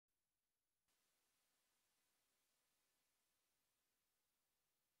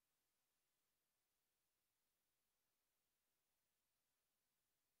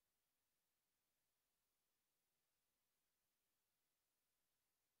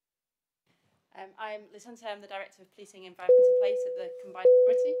I'm Liz Hunter, I'm the Director of Policing, Environment and Place at the Combined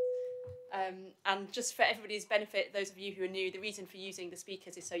Authority. And just for everybody's benefit, those of you who are new, the reason for using the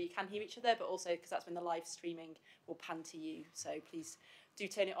speakers is so you can hear each other, but also because that's when the live streaming will pan to you. So please do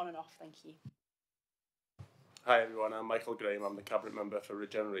turn it on and off. Thank you. Hi everyone, I'm Michael Graham. I'm the Cabinet Member for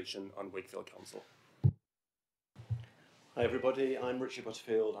Regeneration on Wakefield Council. Hi everybody, I'm Richard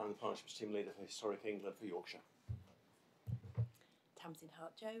Butterfield. I'm the Partnerships Team Leader for Historic England for Yorkshire. Tamsin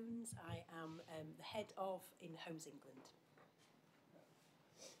Hart-Jones. I am the Head of in Homes England.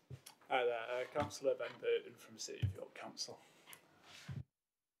 Hi there, Councillor Ben Burton from City of York Council.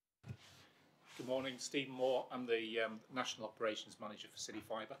 Good morning, Stephen Moore. I'm the National Operations Manager for City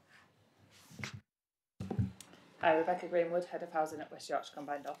Fibre. Hi, Rebecca Greenwood, Head of Housing at West Yorkshire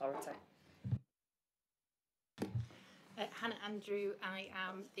Combined Authority. Hannah Andrew, I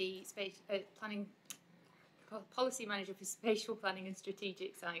am the Policy Manager for Spatial Planning and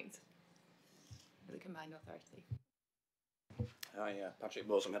Strategic Science for the Combined Authority. Hi, Patrick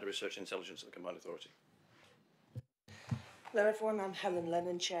Bowes, I'm Head of Research and Intelligence at the Combined Authority. Hello everyone, I'm Helen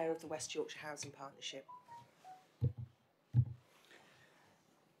Lennon, Chair of the West Yorkshire Housing Partnership.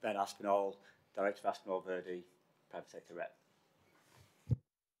 Ben Aspinall, Director of Aspinall Verdi, Private Sector Rep.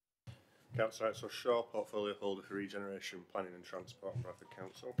 Councillor Axel Shaw, Portfolio Holder for Regeneration, Planning and Transport, Bradford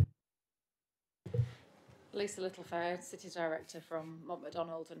Council. Lisa Littlefair, City Director from Mont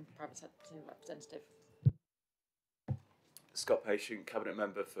MacDonald and Private Sector Representative. Scott Patient, Cabinet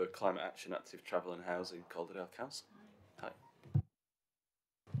Member for Climate Action, Active Travel and Housing, Calderdale Council. Hi.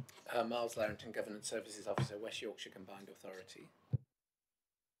 Miles Larrington, Governance Services Officer, West Yorkshire Combined Authority.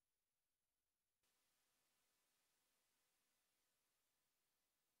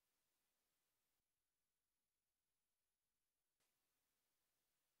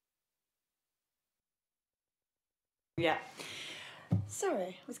 Yeah. Sorry,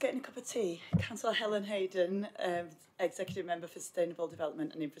 I was getting a cup of tea. Councillor Helen Hayden, Executive Member for Sustainable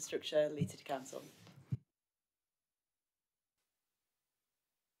Development and Infrastructure, Leeds City Council.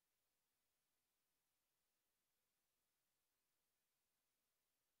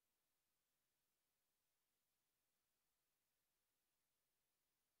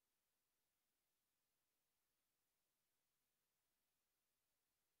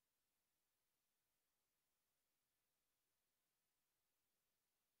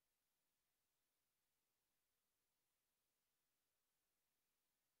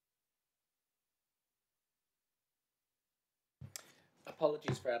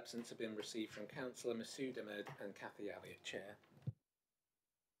 Apologies for absence have been received from Councillor Masood Ahmed and Cathy Elliott, Chair.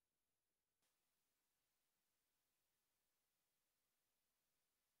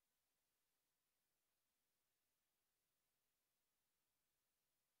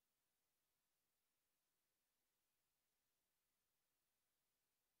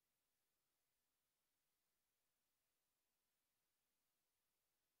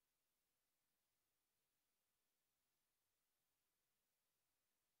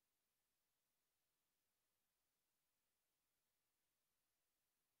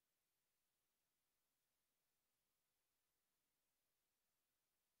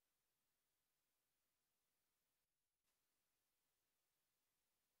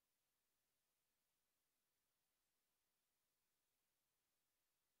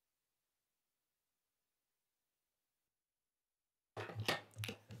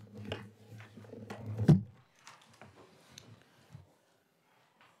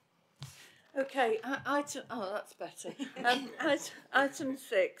 Okay, that's better. Item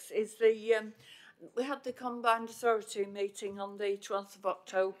 6 is we had the Combined Authority meeting on the 12th of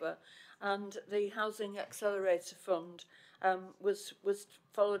October, and the Housing Accelerator Fund was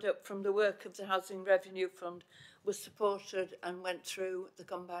followed up from the work of the Housing Revenue Fund, was supported and went through the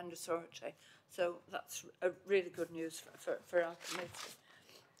Combined Authority. So that's a really good news for our committee.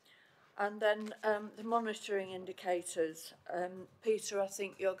 And then the monitoring indicators. Peter, I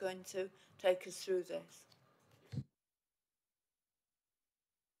think you're going to take us through this.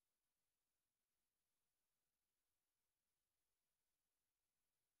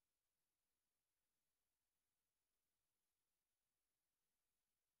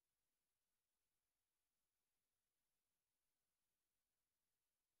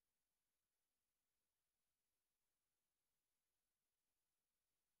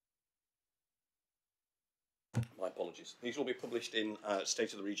 My apologies. These will be published in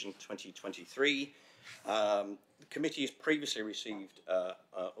State of the Region 2023. The committee has previously received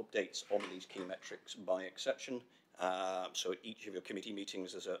updates on these key metrics by exception. So at each of your committee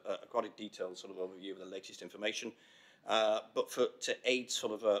meetings, there's a quite a detailed sort of overview of the latest information. But to aid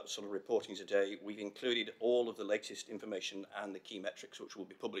sort of reporting today, we've included all of the latest information and the key metrics which will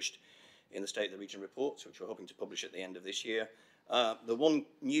be published in the State of the Region report, which we're hoping to publish at the end of this year. The one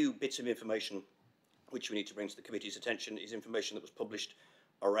new bit of information which we need to bring to the committee's attention is information that was published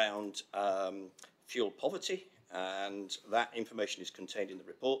around fuel poverty, and that information is contained in the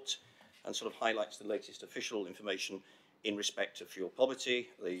report and sort of highlights the latest official information in respect to fuel poverty.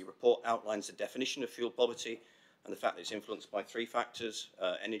 The report outlines the definition of fuel poverty and the fact that it's influenced by three factors: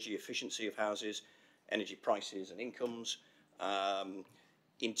 energy efficiency of houses, energy prices and incomes.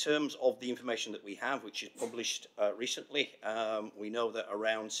 In terms of the information that we have, which is published recently, we know that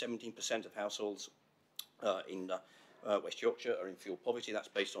around 17% of households in West Yorkshire are in fuel poverty. That's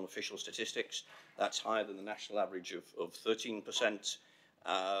based on official statistics. That's higher than the national average of 13%.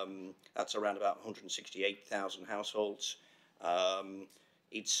 That's around about 168,000 households.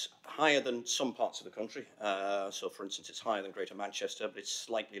 It's higher than some parts of the country. So, for instance, it's higher than Greater Manchester, but it's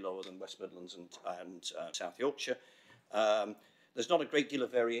slightly lower than West Midlands and South Yorkshire. There's not a great deal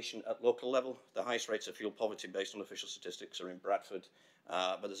of variation at local level. The highest rates of fuel poverty based on official statistics are in Bradford,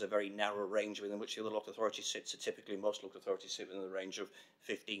 but there's a very narrow range within which the other local authorities sit. So typically most local authorities sit within the range of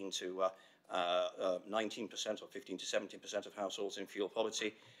 15 to 19% or 15 to 17% of households in fuel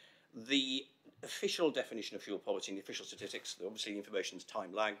poverty. The official definition of fuel poverty in the official statistics, obviously the information is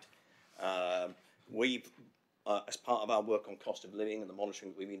time lagged. We've, as part of our work on cost of living and the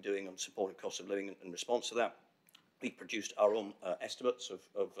monitoring that we've been doing on supporting cost of living in response to that, we produced our own estimates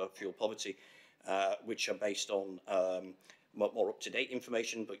of fuel poverty, which are based on more up-to-date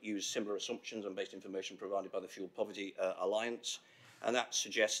information, but use similar assumptions and based information provided by the Fuel Poverty Alliance. And that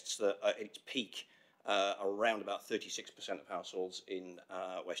suggests that at its peak, around about 36% of households in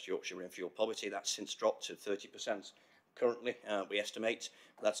West Yorkshire are in fuel poverty. That's since dropped to 30% currently, we estimate.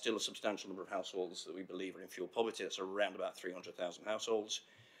 But that's still a substantial number of households that we believe are in fuel poverty. That's around about 300,000 households.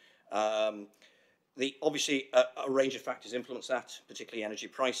 Obviously, a range of factors influence that, particularly energy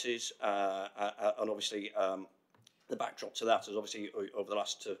prices, and obviously the backdrop to that is obviously over the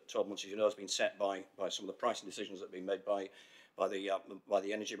last 12 months, as you know, has been set by some of the pricing decisions that have been made by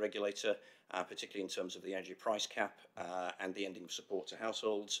the energy regulator, particularly in terms of the energy price cap and the ending of support to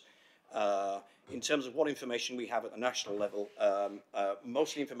households. In terms of what information we have at the national level,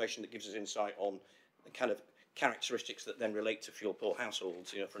 mostly information that gives us insight on the kind of characteristics that then relate to fuel poor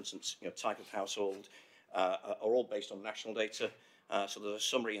households. For instance, type of household are all based on national data. So there's a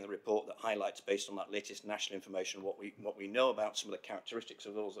summary in the report that highlights, based on that latest national information, what we know about some of the characteristics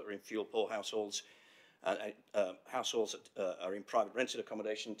of those that are in fuel poor households. Households that are in private rented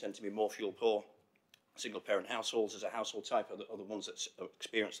accommodation tend to be more fuel poor. Single parent households as a household type are the ones that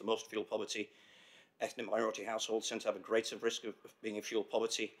experience the most fuel poverty. Ethnic minority households tend to have a greater risk of being in fuel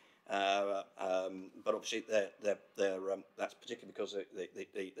poverty. But obviously that's particularly because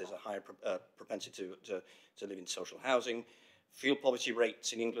there's a higher propensity to live in social housing. Fuel poverty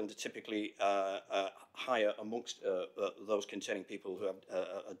rates in England are typically higher amongst those containing people who have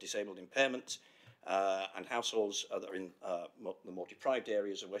a disabled impairment, and households that are in the more deprived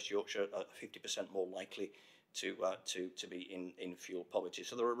areas of West Yorkshire are 50% more likely to be in fuel poverty.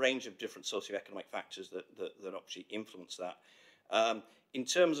 So there are a range of different socioeconomic factors that obviously influence that. In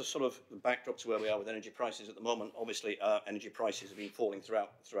terms of sort of the backdrop to where we are with energy prices at the moment, obviously energy prices have been falling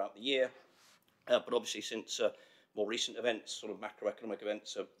throughout the year, but obviously since more recent events, sort of macroeconomic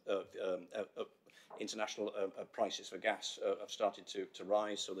events, international prices for gas have started to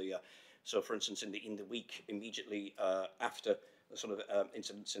rise. So for instance, in the week immediately after the sort of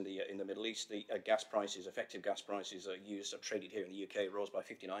incidents in the Middle East, the gas prices, effective gas prices are traded here in the UK, rose by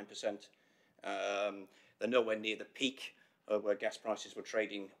 59%. They're nowhere near the peak where gas prices were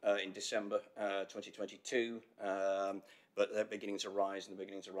trading in December 2022, but they're beginning to rise, and they're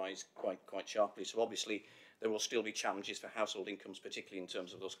beginning to rise quite sharply. So obviously there will still be challenges for household incomes, particularly in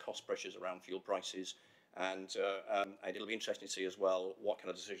terms of those cost pressures around fuel prices. And it'll be interesting to see as well what kind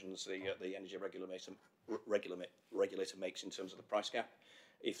of decisions the energy regulator makes in terms of the price cap,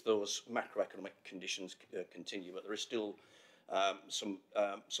 if those macroeconomic conditions continue. But there is still some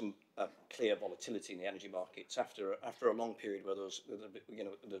clear volatility in the energy markets after a long period where there's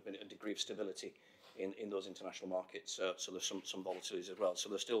been a degree of stability in those international markets. So there's some volatility as well. So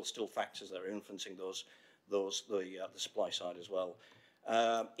there's still factors that are influencing the supply side as well.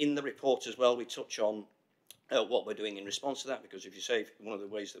 In the report as well, we touch on what we're doing in response to that, because if you say one of the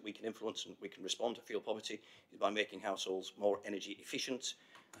ways that we can influence and we can respond to fuel poverty is by making households more energy efficient.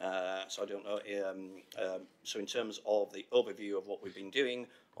 So I don't know. So in terms of the overview of what we've been doing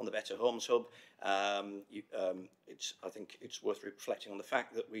on the Better Homes Hub, I think it's worth reflecting on the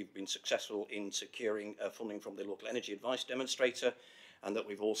fact that we've been successful in securing funding from the local energy advice demonstrator, and that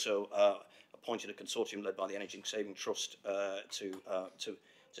we've also appointed a consortium led by the Energy Saving Trust to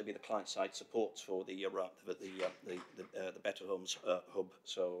to be the client-side support for the Better Homes hub.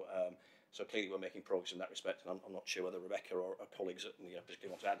 So clearly we're making progress in that respect, and I'm not sure whether Rebecca or our colleagues particularly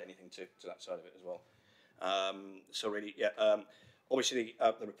want to add anything to that side of it as well. So really, yeah. Obviously,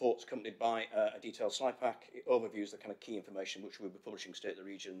 the report's accompanied by a detailed slide pack. It overviews the kind of key information which we'll be publishing state of the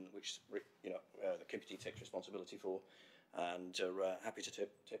region, which the committee takes responsibility for, and happy to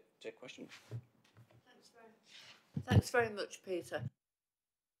take questions. Thanks very much, Peter.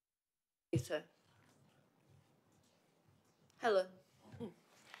 Helen.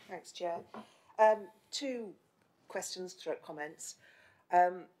 Thanks, Chair. Two questions, comments.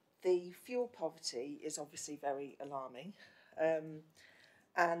 The fuel poverty is obviously very alarming,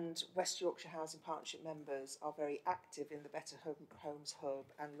 and West Yorkshire Housing Partnership members are very active in the Better Homes Hub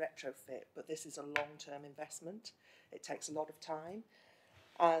and retrofit, but this is a long-term investment. It takes a lot of time,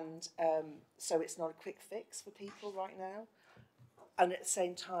 and so it's not a quick fix for people right now. And at the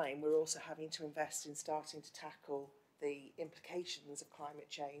same time, we're also having to invest in starting to tackle the implications of climate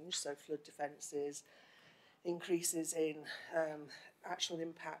change, so flood defences, increases in actual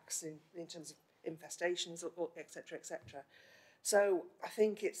impacts in terms of infestations, etc., etc. So I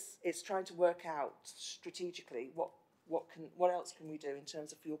think it's trying to work out strategically what else can we do in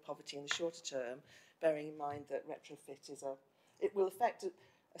terms of fuel poverty in the shorter term, bearing in mind that retrofit it will affect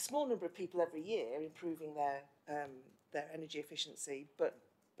a small number of people every year, improving their energy efficiency, but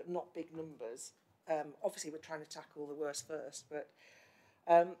not big numbers. Obviously, we're trying to tackle the worst first, but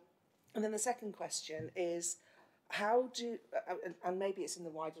and then the second question is, how do and maybe it's in the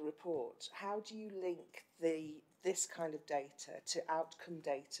wider report, how do you link this kind of data to outcome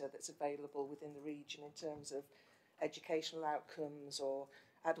data that's available within the region in terms of educational outcomes or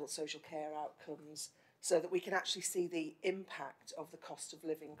adult social care outcomes, so that we can actually see the impact of the cost of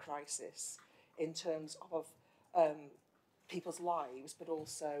living crisis in terms of people's lives, but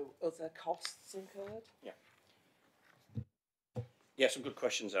also other costs incurred? Yeah. Yeah, some good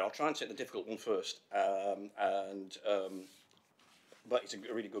questions there. I'll try and take the difficult one first, but it's a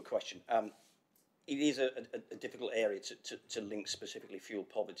really good question. It is a difficult area to link specifically fuel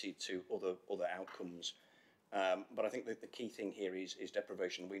poverty to other outcomes. But I think that the key thing here is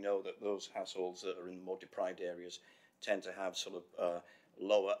deprivation. We know that those households that are in more deprived areas tend to have sort of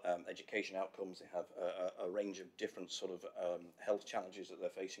lower education outcomes. They have a range of different sort of health challenges that they're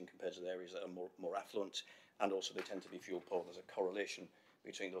facing compared to the areas that are more affluent, and also they tend to be fuel poor. There's a correlation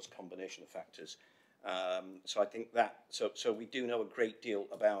between those combination of factors. So I think that, so we do know a great deal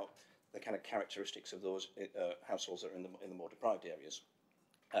about the kind of characteristics of those households that are in the more deprived areas.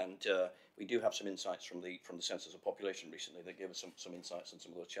 And we do have some insights from the Census of Population recently that give us some insights on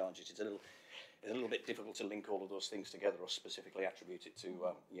some of those challenges. It's a little bit difficult to link all of those things together or specifically attribute it to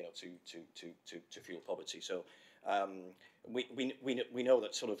to fuel poverty. So we know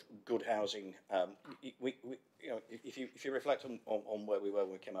that sort of good housing. If you reflect on where we were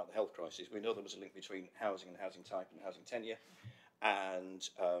when we came out of the health crisis, we know there was a link between housing and housing type and housing tenure, and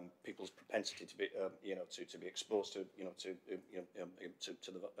people's propensity to be to be exposed to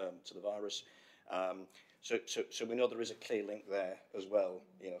the virus. So we know there is a clear link there as well.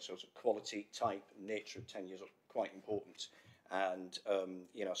 So quality, type, nature of tenures are quite important, and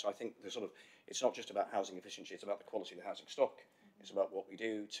so I think it's not just about housing efficiency; it's about the quality of the housing stock. It's about what we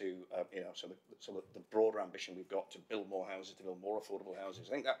do to so the broader ambition we've got to build more houses, to build more affordable houses.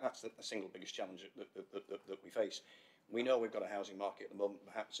 I think that's the single biggest challenge that we face. We know we've got a housing market at the moment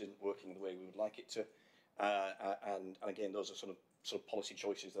perhaps isn't working the way we would like it to, and again those are sort of policy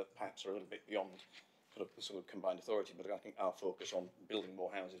choices that perhaps are a little bit beyond sort of combined authority. But I think our focus on building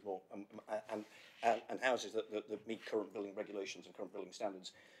more houses, and houses that meet current building regulations and current building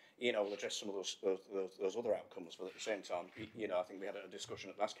standards, will address some of those other outcomes. But at the same time, I think we had a discussion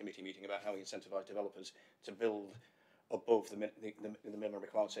at last committee meeting about how we incentivise developers to build above the minimum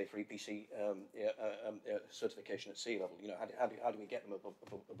required, say, for EPC certification at sea level. How do we get them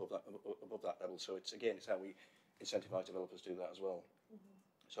above that level? So it's how we incentivise developers to do that as well. Mm-hmm.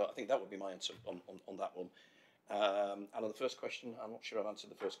 So I think that would be my answer on that one. And on the first question, I'm not sure I've answered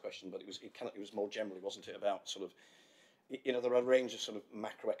the first question, but it was more generally, wasn't it, about sort of, there are a range of sort of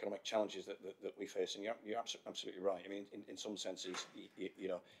macroeconomic challenges that we face, and you're absolutely right. I mean, in some senses,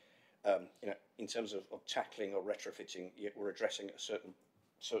 in terms of tackling or retrofitting, we're addressing a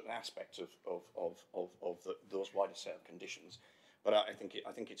certain aspect of those wider set of conditions. But I think it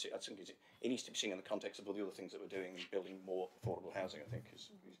needs to be seen in the context of all the other things that we're doing, building more affordable housing. I think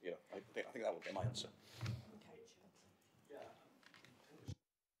I think that would be my answer.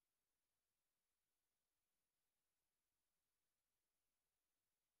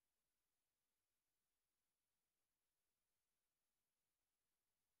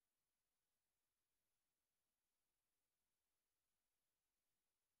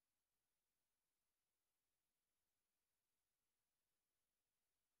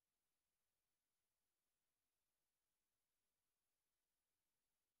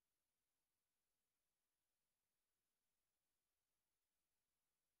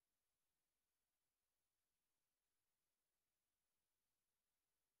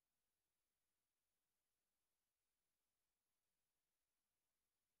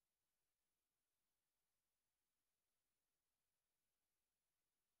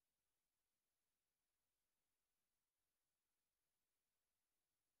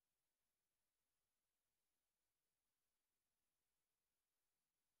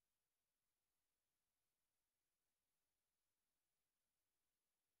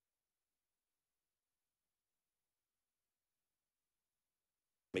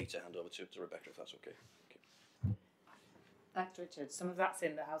 me to hand over to Rebecca, if that's okay. Thanks, Richard. Some of that's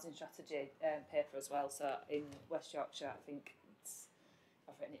in the housing strategy paper as well. So in West Yorkshire, I think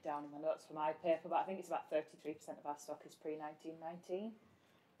I've written it down in my notes for my paper, but I think it's about 33% of our stock is pre-1919,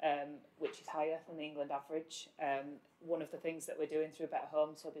 which is higher than the England average. One of the things that we're doing through Better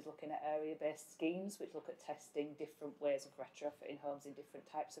Homes Hub is looking at area-based schemes, which look at testing different ways of retrofitting homes in different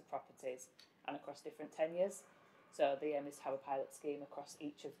types of properties and across different tenures. So the aim is to have a pilot scheme across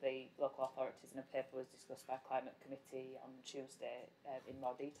each of the local authorities, and a paper was discussed by Climate Committee on Tuesday in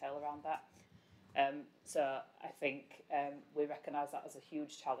more detail around that. So I think we recognise that as a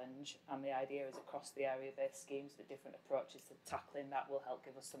huge challenge, and the idea is across the area-based schemes, the different approaches to tackling that will help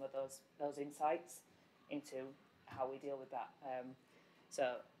give us some of those insights into how we deal with that.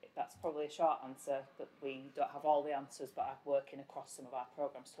 So that's probably a short answer, but we don't have all the answers, but I'm working across some of our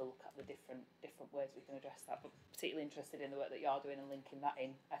programmes to look at the different ways we can address that. But particularly interested in the work that you're doing and linking that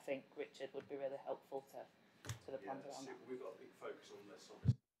in, I think, Richard, would be really helpful to the plans around that. We've got a big focus on this,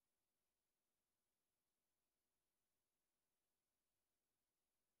 obviously.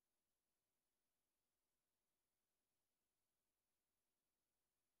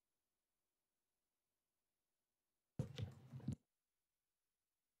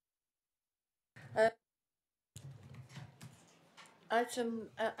 Item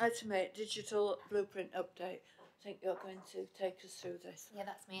 8, digital blueprint update. I think you're going to take us through this. Yeah,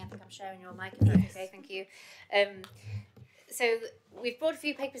 that's me. I think I'm sharing your mic, if that's okay. Thank you. So we've brought a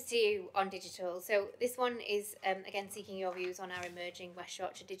few papers to you on digital. So this one is, again, seeking your views on our emerging West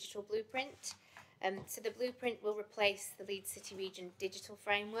Yorkshire digital blueprint. So the blueprint will replace the Leeds City Region digital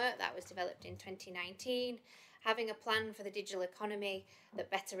framework that was developed in 2019, having a plan for the digital economy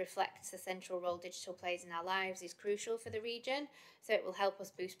that better reflects the central role digital plays in our lives is crucial for the region. So it will help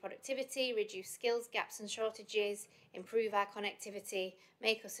us boost productivity, reduce skills gaps and shortages, improve our connectivity,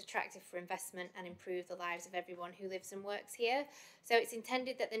 make us attractive for investment, and improve the lives of everyone who lives and works here. So it's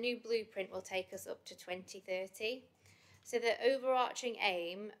intended that the new blueprint will take us up to 2030. So the overarching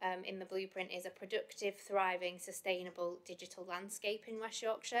aim in the blueprint is a productive, thriving, sustainable digital landscape in West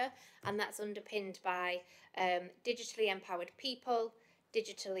Yorkshire, and that's underpinned by digitally empowered people,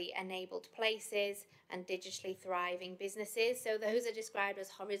 digitally enabled places, and digitally thriving businesses. So those are described as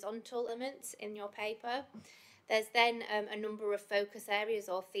horizontal elements in your paper. There's then a number of focus areas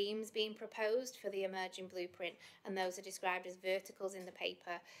or themes being proposed for the emerging blueprint, and those are described as verticals in the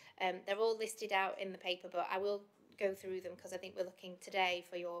paper. They're all listed out in the paper, but I will go through them because I think we're looking today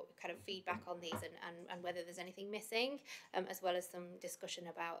for your kind of feedback on these and whether there's anything missing, as well as some discussion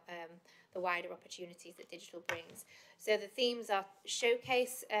about the wider opportunities that digital brings. So the themes are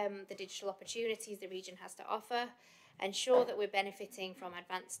showcase the digital opportunities the region has to offer, ensure that we're benefiting from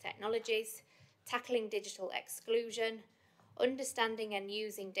advanced technologies, tackling digital exclusion, understanding and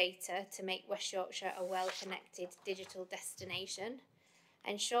using data to make West Yorkshire a well-connected digital destination,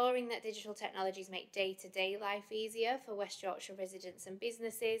 ensuring that digital technologies make day-to-day life easier for West Yorkshire residents and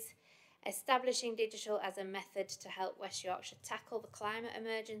businesses, establishing digital as a method to help West Yorkshire tackle the climate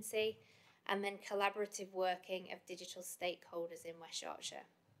emergency, and then collaborative working of digital stakeholders in West Yorkshire.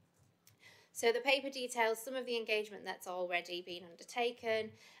 So the paper details some of the engagement that's already been undertaken,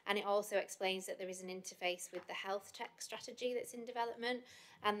 and it also explains that there is an interface with the health tech strategy that's in development,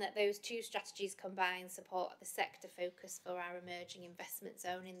 and that those two strategies combined support the sector focus for our emerging investment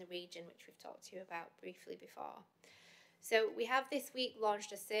zone in the region, which we've talked to you about briefly before. So we have this week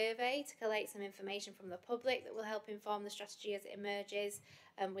launched a survey to collate some information from the public that will help inform the strategy as it emerges,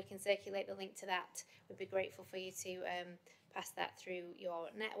 and we can circulate the link to that. We'd be grateful for you to pass that through your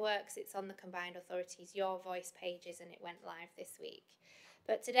networks. It's on the Combined Authorities Your Voice pages, and it went live this week.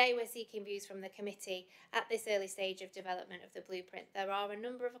 But today we're seeking views from the committee at this early stage of development of the blueprint. There are a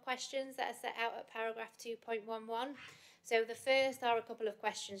number of questions that are set out at paragraph 2.11. So the first are a couple of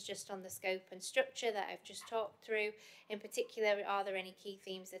questions just on the scope and structure that I've just talked through. In particular, are there any key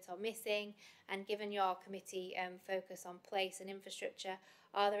themes that are missing? And given your committee focus on place and infrastructure,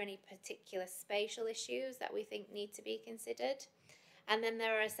 are there any particular spatial issues that we think need to be considered? And then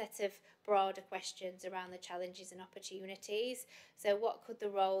there are a set of broader questions around the challenges and opportunities. So what could the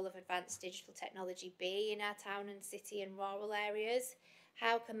role of advanced digital technology be in our town and city and rural areas?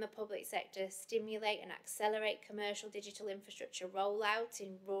 How can the public sector stimulate and accelerate commercial digital infrastructure rollout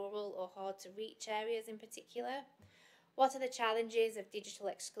in rural or hard to reach areas in particular? What are the challenges of digital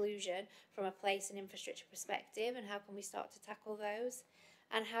exclusion from a place and infrastructure perspective, and how can we start to tackle those?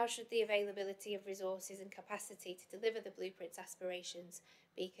 And how should the availability of resources and capacity to deliver the blueprint's aspirations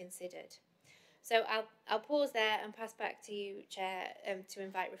be considered? So I'll pause there and pass back to you, Chair, to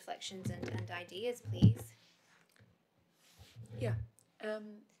invite reflections and ideas, please. Yeah.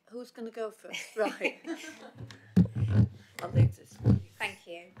 Who's going to go first? Right. I'll leave this. Thank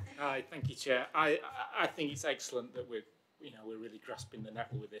you. Hi, thank you, Chair. I think it's excellent that we're really grasping the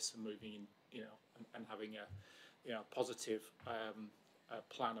nettle with this and moving in, and having a positive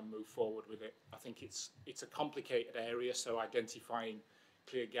plan and move forward with it. I think it's a complicated area, so identifying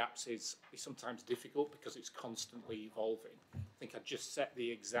clear gaps is sometimes difficult because it's constantly evolving. I think I just set the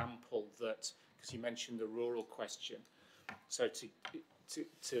example that, because you mentioned the rural question, so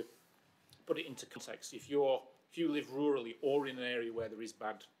to put it into context, if you live rurally or in an area where there is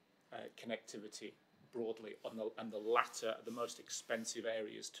bad connectivity broadly, and the latter are the most expensive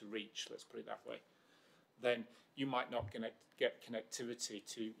areas to reach, let's put it that way, then you might not get connectivity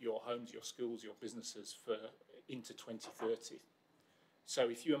to your homes, your schools, your businesses for into 2030. So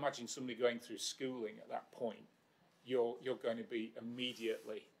if you imagine somebody going through schooling at that point, you're going to be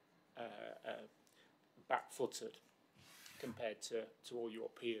immediately back-footed compared to all your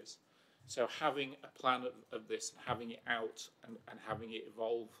peers. So having a plan of this, having it out and having it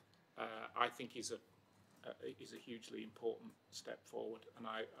evolve, I think is a hugely important step forward, and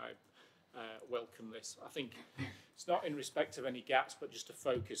I welcome this. I think it's not in respect of any gaps, but just to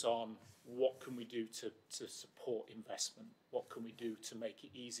focus on what can we do to support investment? What can we do to make it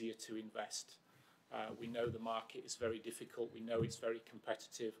easier to invest? We know the market is very difficult. We know it's very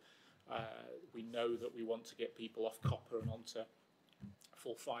competitive. We know that we want to get people off copper and onto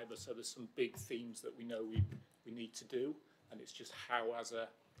full fibre. So there's some big themes that we know we need to do, and it's just how, as a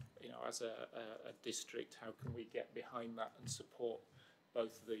district, how can we get behind that and support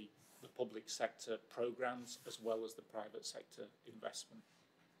both the public sector programmes as well as the private sector investment.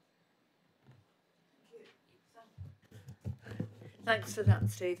 Thanks for that,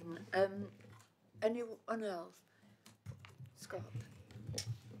 Stephen. Anyone else? Scott.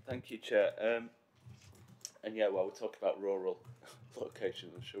 Thank you, Chair. And yeah, well, we'll talk about rural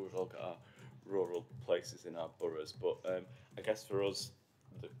locations. I'm sure we've all got our rural places in our boroughs, but I guess for us,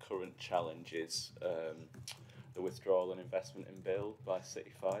 the current challenge is the withdrawal and investment in build by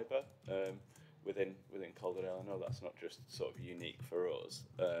City Fibre within Calderdale. I know that's not just sort of unique for us,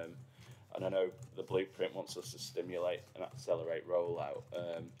 and I know the blueprint wants us to stimulate and accelerate rollout,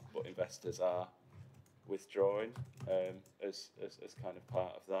 but investors are withdrawing as kind of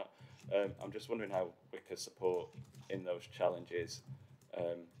part of that. I'm just wondering how we could support in those challenges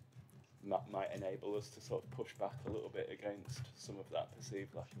might enable us to sort of push back a little bit against some of that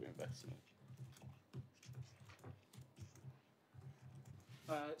perceived lack of investment.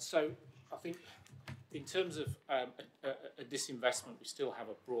 So I think in terms of a disinvestment, we still have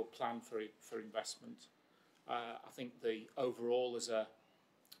a broad plan for investment. I think the overall as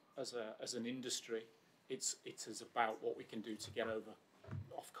an industry, it is about what we can do to get over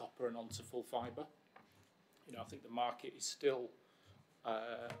off copper and onto full fibre. I think the market is still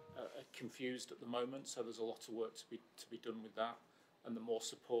confused at the moment, so there's a lot of work to be done with that, and the more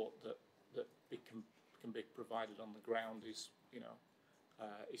support that can be provided on the ground is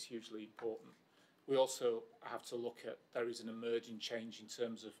is hugely important. We also have to look at, there is an emerging change in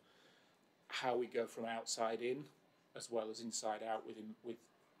terms of how we go from outside in as well as inside out with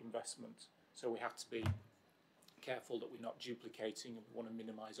investment. So we have to be careful that we're not duplicating, and we want to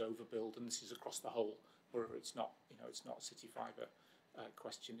minimise overbuild, and this is across the whole borough. It's not it's not a City Fibre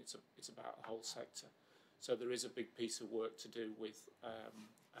question. It's about the whole sector. So there is a big piece of work to do with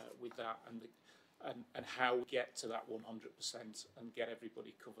that and how we get to that 100% and get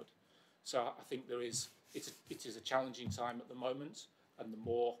everybody covered. So I think it is a challenging time at the moment, and the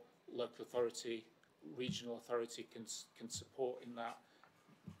more local authority, regional authority can support in that,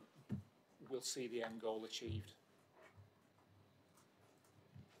 we'll see the end goal achieved.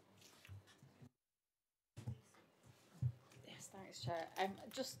 Yes, thanks, Chair.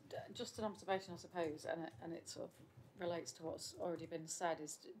 Just an observation, I suppose, and it sort of relates to what's already been said,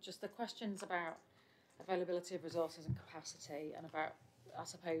 is just the questions about availability of resources and capacity, and about, I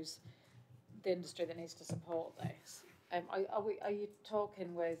suppose, the industry that needs to support this. Are you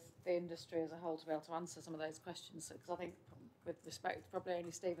talking with the industry as a whole to be able to answer some of those questions? Because I think, with respect, probably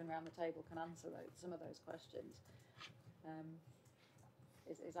only Stephen around the table can answer some of those questions.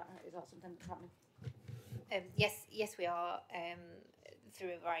 Is that something that's happening? Yes, we are,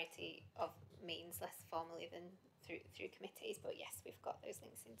 through a variety of means, less formally than through committees. But yes, we've got those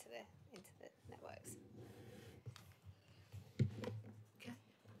links into the networks. Okay,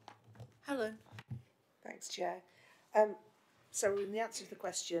 Helen. Thanks, Chair. So in the answer to the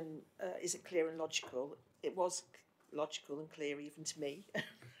question, is it clear and logical? It was logical and clear even to me,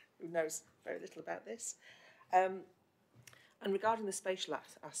 who knows very little about this. And regarding the spatial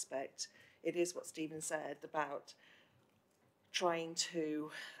aspect, it is what Stephen said about trying to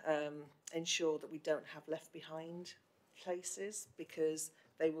ensure that we don't have left behind places, because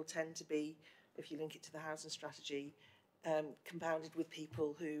they will tend to be, if you link it to the housing strategy, compounded with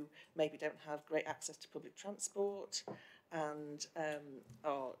people who maybe don't have great access to public transport and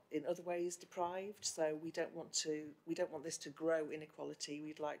are in other ways deprived. So we don't want this to grow inequality.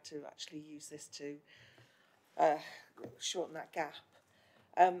 We'd like to actually use this to shorten that gap.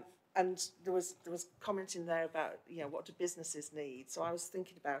 And there was comment in there about, you know, what do businesses need? So I was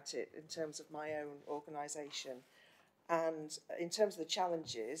thinking about it in terms of my own organisation, and in terms of the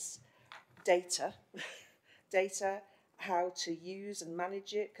challenges, data, data, how to use and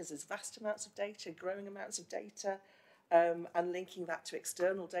manage it, because there's vast amounts of data, growing amounts of data, and linking that to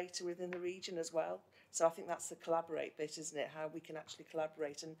external data within the region as well. So I think that's the collaborate bit, isn't it? How we can actually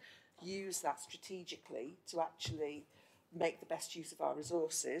collaborate and use that strategically to actually make the best use of our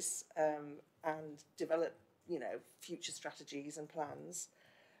resources, and develop, you know, future strategies and plans.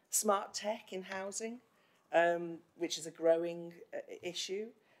 Smart tech in housing, which is a growing issue.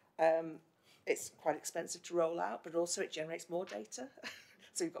 It's quite expensive to roll out, but also it generates more data.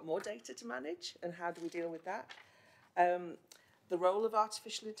 So we've got more data to manage, and how do we deal with that? The role of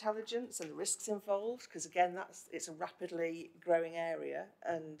artificial intelligence and the risks involved, because again, it's a rapidly growing area,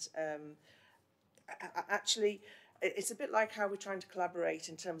 and actually, it's a bit like how we're trying to collaborate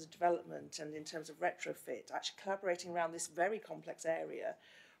in terms of development and in terms of retrofit. Actually collaborating around this very complex area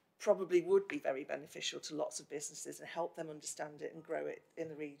probably would be very beneficial to lots of businesses and help them understand it and grow it in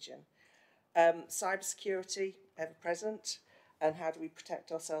the region. Cybersecurity, ever present, and how do we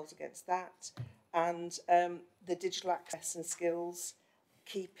protect ourselves against that? And the digital access and skills,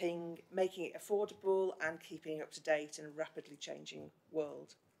 making it affordable and keeping it up to date in a rapidly changing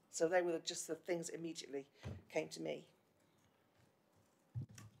world. So they were just the things that immediately came to me.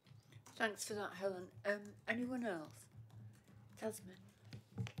 Thanks for that, Helen. Anyone else? Tasman.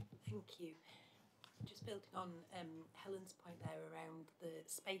 Thank you. Just building on Helen's point there around the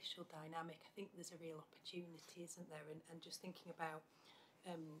spatial dynamic, I think there's a real opportunity, isn't there? And just thinking about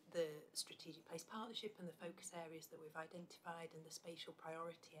the strategic place partnership and the focus areas that we've identified and the spatial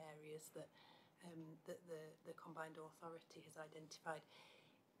priority areas that the combined authority has identified.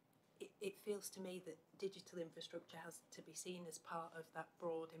 It feels to me that digital infrastructure has to be seen as part of that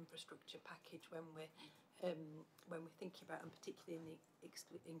broad infrastructure package when we're thinking about, and particularly in the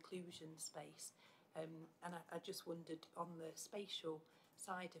inclusion space. And I just wondered, on the spatial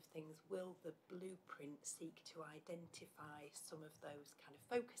side of things, will the blueprint seek to identify some of those kind of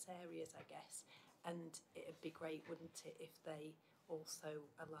focus areas, I guess? And it'd be great, wouldn't it, if they also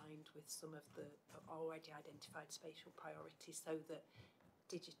aligned with some of the already identified spatial priorities, so that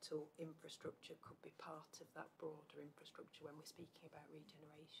digital infrastructure could be part of that broader infrastructure when we're speaking about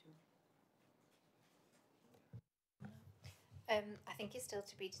regeneration? I think it's still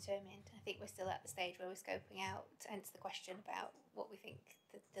to be determined. I think we're still at the stage where we're scoping out, hence the question about what we think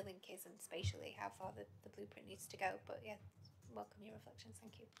the link is, and spatially how far the blueprint needs to go. But yeah, welcome your reflections.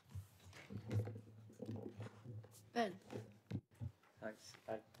 Thank you. Ben. Thanks.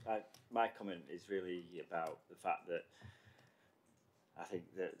 My comment is really about the fact that I think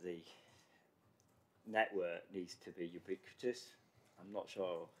that the network needs to be ubiquitous. I'm not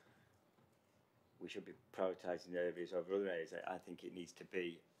sure we should be prioritising areas over other areas. I think it needs to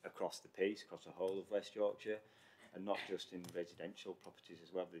be across the piece, across the whole of West Yorkshire, and not just in residential properties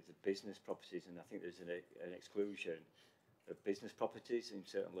as well. There's the business properties, and I think there's an exclusion of business properties in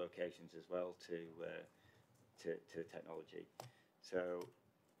certain locations as well to technology. So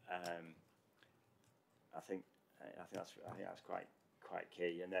I think that's quite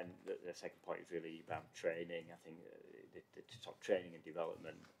key. And then the second point is really around training. I think the top training and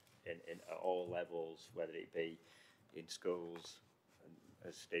development in at all levels, whether it be in schools, and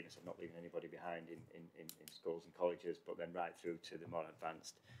as Stephen said, not leaving anybody behind in schools and colleges, but then right through to the more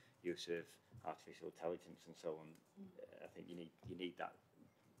advanced use of artificial intelligence and so on. I think you need that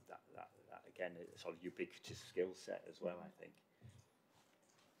again, a sort of ubiquitous skill set as well, I think.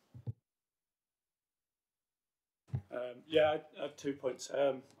 Yeah, I have 2 points.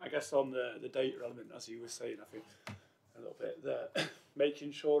 I guess on the data element, as you were saying, I think a little bit that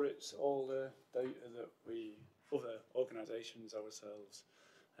making sure it's all the data that other organisations, ourselves,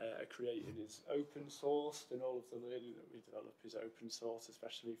 are creating is open sourced, and all of the learning that we develop is open source,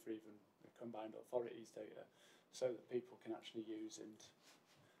 especially for even the combined authorities data, so that people can actually use and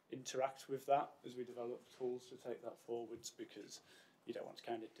interact with that as we develop tools to take that forwards, because you don't want to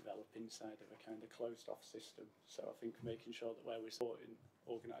kind of develop inside of a kind of closed off system. So I think making sure that where we're supporting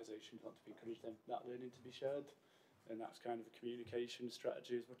organisations, want to encourage them, that learning to be shared, and that's kind of a communication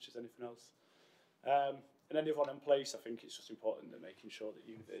strategy as much as anything else. and anyone in place, I think it's just important that making sure that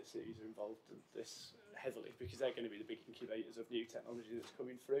universities are involved in this heavily, because they're going to be the big incubators of new technology that's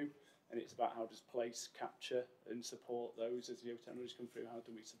coming through. And it's about how does place capture and support those as new technologies come through. How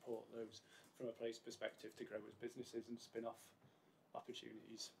do we support those from a place perspective to grow as businesses and spin off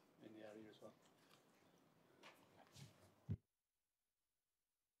opportunities in the area as well.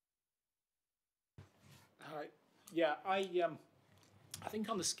 Yeah, I think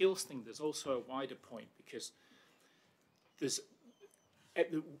on the skills thing, there's also a wider point, because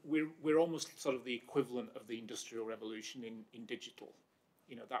we're almost sort of the equivalent of the Industrial Revolution in digital.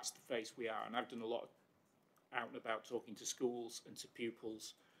 You know, that's the phase we are, and I've done a lot out and about talking to schools and to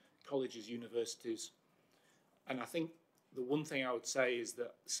pupils, colleges, universities, and I think the one thing I would say is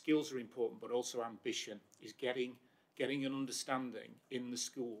that skills are important, but also ambition is getting an understanding in the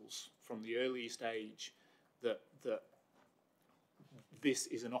schools from the earliest age that this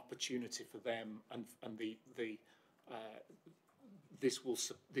is an opportunity for them, and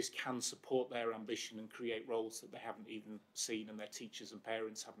this can support their ambition and create roles that they haven't even seen, and their teachers and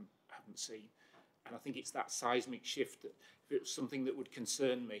parents haven't seen. And I think it's that seismic shift that, if it was something that would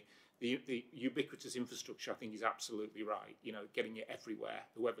concern me, the ubiquitous infrastructure, I think, is absolutely right. You know, getting it everywhere,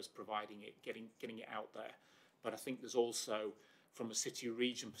 whoever's providing it, getting it out there. But I think there's also, from a city or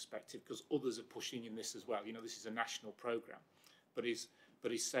region perspective, because others are pushing in this as well. You know, this is a national programme, but he's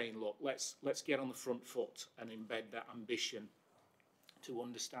saying, look, let's get on the front foot and embed that ambition to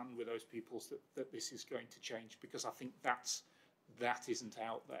understand with those people that this is going to change, because I think that isn't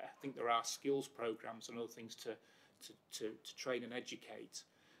out there. I think there are skills programmes and other things to train and educate,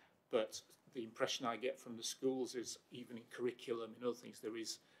 but the impression I get from the schools is, even in curriculum and other things,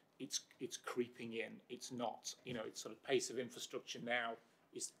 it's creeping in. It's not, you know, it's sort of pace of infrastructure now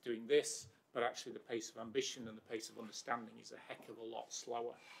is doing this, but actually the pace of ambition and the pace of understanding is a heck of a lot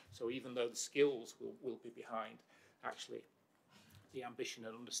slower. So even though the skills will be behind, actually the ambition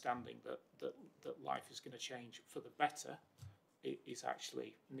and understanding that life is going to change for the better, it is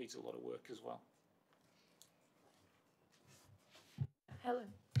actually needs a lot of work as well. Helen?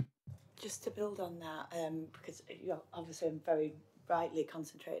 Just to build on that, because you're obviously very rightly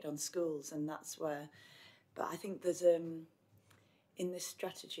concentrated on schools, and that's where, but I think there's in this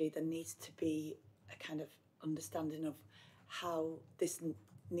strategy there needs to be a kind of understanding of how this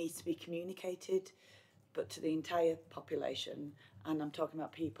needs to be communicated, but to the entire population. And I'm talking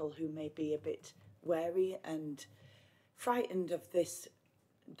about people who may be a bit wary and frightened of this.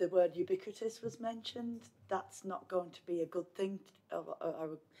 The word ubiquitous was mentioned. That's not going to be a good thing,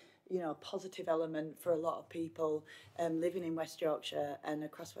 or you know, a positive element for a lot of people living in West Yorkshire and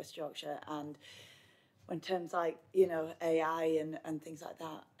across West Yorkshire. And when terms like, you know, AI and things like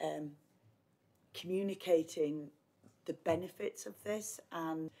that, communicating the benefits of this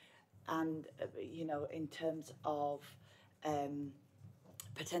and you know, in terms of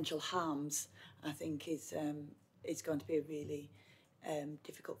potential harms, I think is going to be a really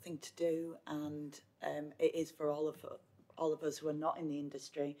difficult thing to do, and it is for all of us who are not in the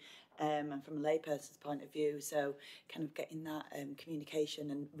industry, and from a layperson's point of view. So kind of getting that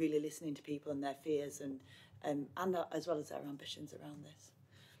communication and really listening to people and their fears and as well as their ambitions around this.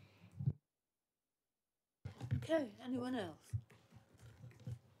 Okay, anyone else?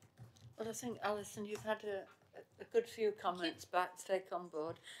 Well, I think, Alison, you've had a good few comments back to take on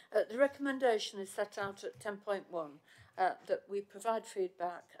board. The recommendation is set out at 10.1, that we provide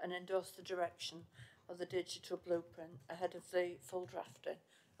feedback and endorse the direction of the digital blueprint ahead of the full drafting.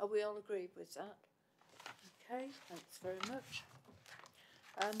 Are we all agreed with that? Okay, thanks very much.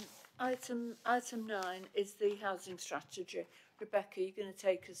 Item 9 is the housing strategy. Rebecca, you're going to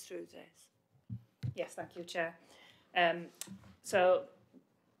take us through this. Yes, thank you, Chair. So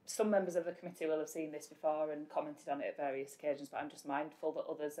some members of the committee will have seen this before and commented on it at various occasions, but I'm just mindful that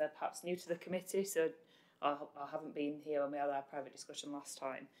others are perhaps new to the committee, so I haven't been here when we had our private discussion last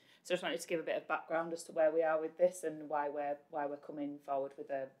time. So I just wanted to give a bit of background as to where we are with this and why we're coming forward with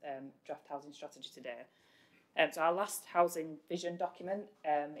a draft housing strategy today. So our last housing vision document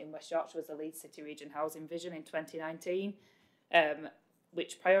in West Yorkshire was the Leeds City Region Housing Vision in 2019,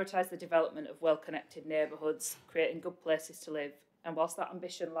 which prioritised the development of well-connected neighbourhoods, creating good places to live. And whilst that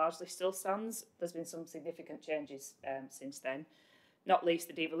ambition largely still stands, there's been some significant changes since then, not least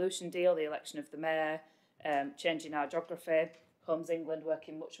the devolution deal, the election of the mayor, changing our geography, Homes England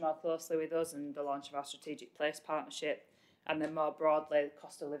working much more closely with us, and the launch of our strategic place partnership, and then more broadly, the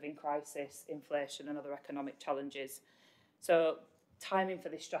cost of living crisis, inflation and other economic challenges. So timing for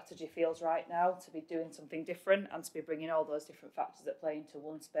this strategy feels right now to be doing something different and to be bringing all those different factors at play into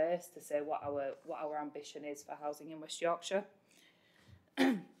one space to say what our ambition is for housing in West Yorkshire.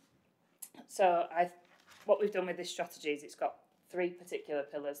 So what we've done with this strategy is it's got 3 particular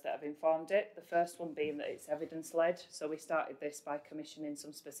pillars that have informed it. The first one being that it's evidence-led. So we started this by commissioning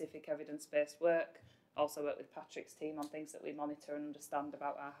some specific evidence-based work, also work with Patrick's team on things that we monitor and understand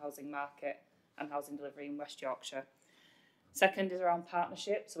about our housing market and housing delivery in West Yorkshire. Second is around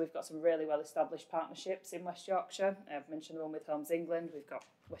partnerships. So we've got some really well-established partnerships in West Yorkshire. I've mentioned the one with Homes England. We've got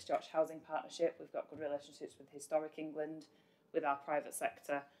West Yorkshire Housing Partnership. We've got good relationships with Historic England, with our private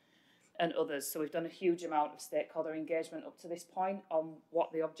sector and others. So we've done a huge amount of stakeholder engagement up to this point on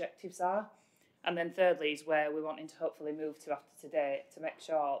what the objectives are. And then thirdly is where we're wanting to hopefully move to after today, to make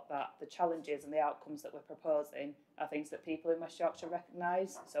sure that the challenges and the outcomes that we're proposing are things that people in West Yorkshire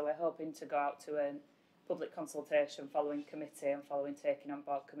recognise. So we're hoping to go out to a public consultation following committee and following taking on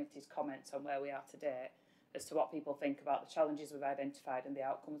board committee's comments on where we are today as to what people think about the challenges we've identified and the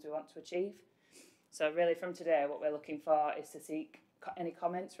outcomes we want to achieve. So really from today what we're looking for is to seek any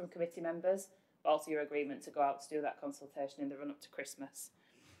comments from committee members, but also your agreement to go out to do that consultation in the run up to Christmas.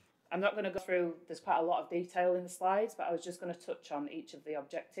 I'm not going to go through, there's quite a lot of detail in the slides, but I was just going to touch on each of the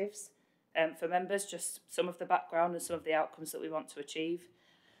objectives. For members, just some of the background and some of the outcomes that we want to achieve.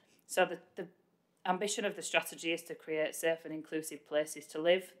 So the ambition of the strategy is to create safe and inclusive places to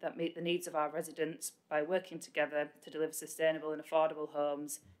live that meet the needs of our residents by working together to deliver sustainable and affordable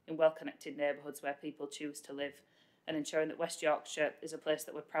homes in well-connected neighbourhoods where people choose to live, and ensuring that West Yorkshire is a place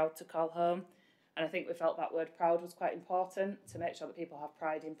that we're proud to call home. And I think we felt that word proud was quite important to make sure that people have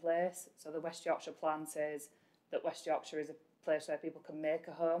pride in place. So the West Yorkshire plan says that West Yorkshire is a place where people can make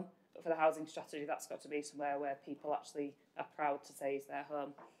a home, but for the housing strategy that's got to be somewhere where people actually are proud to say is their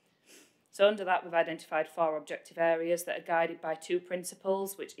home. So under that we've identified 4 objective areas that are guided by 2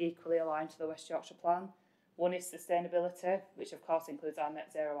 principles which equally align to the West Yorkshire plan. One is sustainability, which of course includes our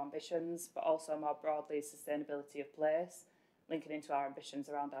net zero ambitions, but also more broadly sustainability of place, linking into our ambitions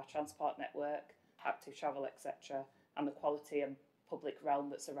around our transport network, active travel, etc., and the quality and public realm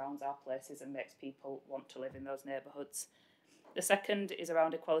that surrounds our places and makes people want to live in those neighbourhoods. The second is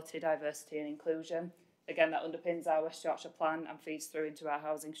around equality, diversity and inclusion. Again, that underpins our West Yorkshire plan and feeds through into our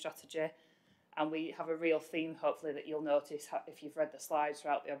housing strategy. And we have a real theme, hopefully, that you'll notice if you've read the slides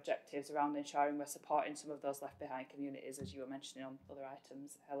throughout the objectives around ensuring we're supporting some of those left behind communities, as you were mentioning on other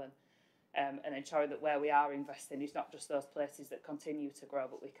items, Helen. And ensuring that where we are investing is not just those places that continue to grow,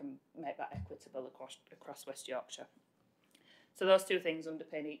 but we can make that equitable across West Yorkshire. So those 2 things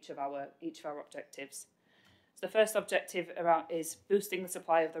underpin each of our objectives. So the first objective is boosting the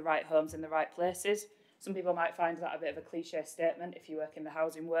supply of the right homes in the right places. Some people might find that a bit of a cliche statement if you work in the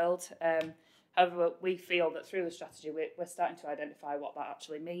housing world. However, we feel that through the strategy we're starting to identify what that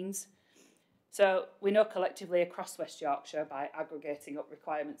actually means. So we know collectively across West Yorkshire, by aggregating up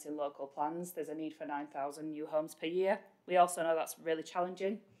requirements in local plans, there's a need for 9,000 new homes per year. We also know that's really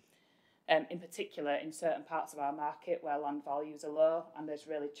challenging, in particular in certain parts of our market where land values are low and there's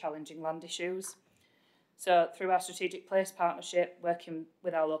really challenging land issues. So through our strategic place partnership, working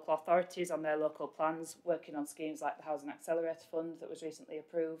with our local authorities on their local plans, working on schemes like the Housing Accelerator Fund that was recently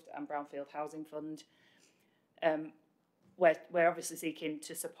approved and Brownfield Housing Fund, we're obviously seeking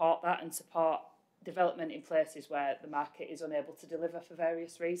to support that and support development in places where the market is unable to deliver for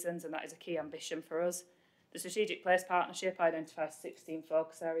various reasons, and that is a key ambition for us. The Strategic Place Partnership identifies 16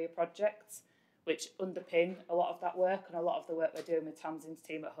 focus area projects which underpin a lot of that work and a lot of the work we're doing with Tamsin's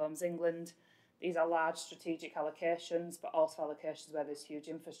team at Homes England. These are large strategic allocations, but also allocations where there's huge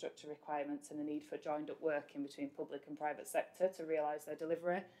infrastructure requirements and a need for joined up work in between public and private sector to realise their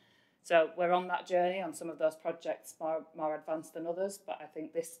delivery. So we're on that journey on some of those projects more advanced than others, but I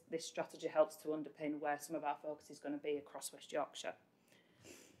think this strategy helps to underpin where some of our focus is going to be across West Yorkshire.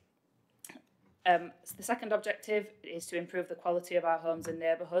 So the second objective is to improve the quality of our homes and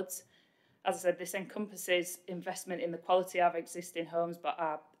neighbourhoods. As I said, this encompasses investment in the quality of existing homes, but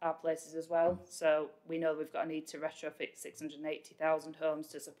our places as well. So we know we've got a need to retrofit 680,000 homes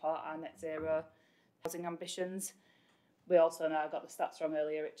to support our net zero housing ambitions. We also know, I got the stats wrong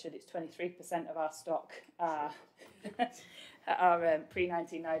earlier, Richard, it's 23% of our stock are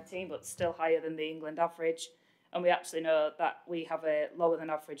pre-1919, but still higher than the England average. And we actually know that we have a lower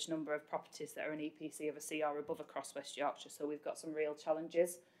than average number of properties that are an EPC of a C or above across West Yorkshire. So we've got some real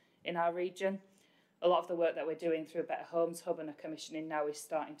challenges in our region. A lot of the work that we're doing through Better Homes Hub and a commissioning now is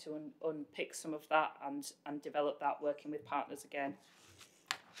starting to unpick some of that and develop that, working with partners again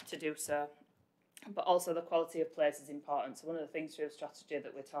to do so. But also the quality of place is important. So one of the things through the strategy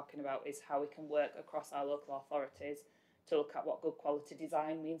that we're talking about is how we can work across our local authorities to look at what good quality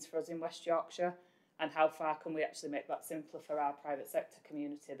design means for us in West Yorkshire and how far can we actually make that simpler for our private sector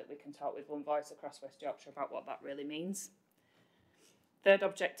community, that we can talk with one voice across West Yorkshire about what that really means. Third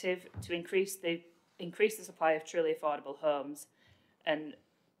objective, to increase the increase the supply of truly affordable homes. And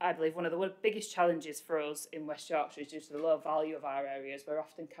I believe one of the biggest challenges for us in West Yorkshire is due to the low value of our areas. We're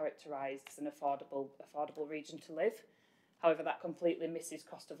often characterised as an affordable region to live. However, that completely misses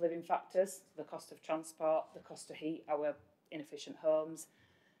cost of living factors, the cost of transport, the cost to heat our inefficient homes,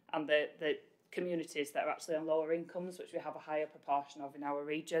 and the communities that are actually on lower incomes, which we have a higher proportion of in our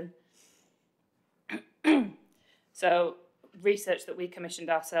region. So research that we commissioned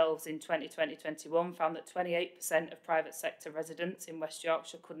ourselves in 2020-21 found that 28% of private sector residents in West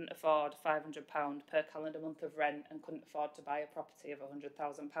Yorkshire couldn't afford £500 per calendar month of rent and couldn't afford to buy a property of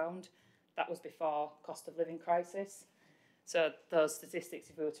 £100,000. That was before cost of living crisis. So those statistics,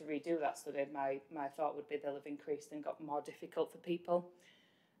 if we were to redo that study, my thought would be they'll have increased and got more difficult for people.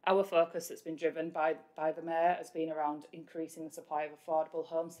 Our focus that's been driven by the Mayor has been around increasing the supply of affordable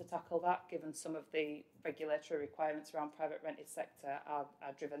homes to tackle that, given some of the regulatory requirements around private rented sector are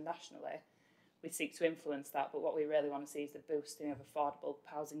driven nationally. We seek to influence that, but what we really want to see is the boosting of affordable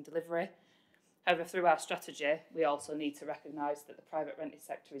housing delivery. However, through our strategy, we also need to recognise that the private rented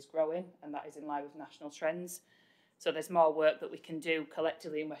sector is growing, and that is in line with national trends. So there's more work that we can do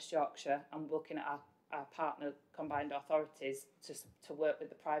collectively in West Yorkshire, and looking at our partner combined authorities to work with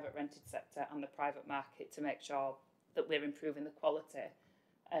the private rented sector and the private market to make sure that we're improving the quality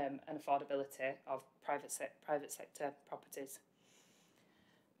and affordability of private sector properties.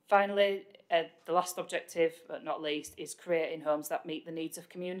 Finally, the last objective, but not least, is creating homes that meet the needs of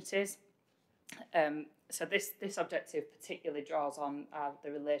communities. So this objective particularly draws on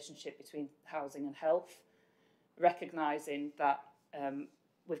the relationship between housing and health, recognising that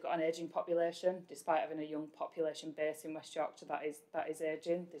we've got an ageing population. Despite having a young population base in West Yorkshire that is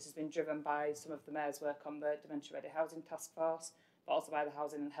ageing. This has been driven by some of the Mayor's work on the Dementia Ready Housing Task Force, but also by the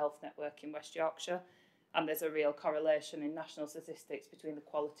Housing and Health Network in West Yorkshire. And there's a real correlation in national statistics between the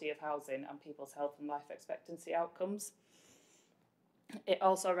quality of housing and people's health and life expectancy outcomes. It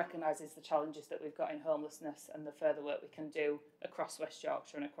also recognises the challenges that we've got in homelessness and the further work we can do across West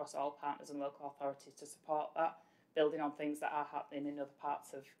Yorkshire and across all partners and local authorities to support that, building on things that are happening in other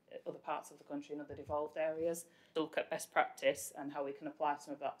parts of the country and other devolved areas. To look at best practice and how we can apply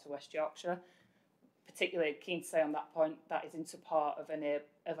some of that to West Yorkshire. Particularly keen to say on that point, that is in support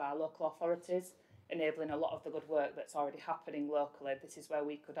of our local authorities, enabling a lot of the good work that's already happening locally. This is where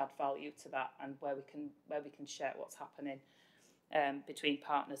we could add value to that, and where we can share what's happening between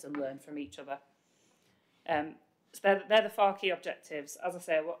partners and learn from each other. So they're the 4 key objectives. As I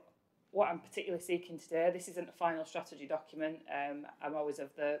say, what I'm particularly seeking today, this isn't a final strategy document. I'm always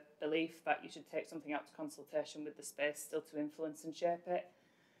of the belief that you should take something out to consultation with the space still to influence and shape it.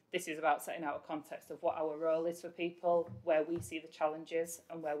 This is about setting out a context of what our role is for people, where we see the challenges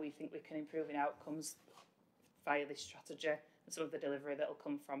and where we think we can improve in outcomes via this strategy and some of the delivery that will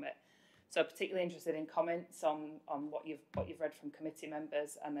come from it. So particularly interested in comments on what you've read from committee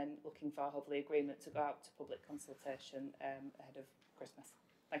members, and then looking for hopefully agreement to go out to public consultation ahead of Christmas.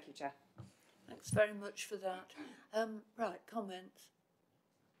 Thank you, Chair. Thanks very much for that. Right, comments.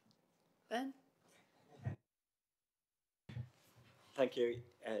 Ben? Thank you.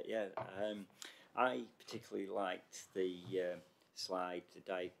 I particularly liked the slide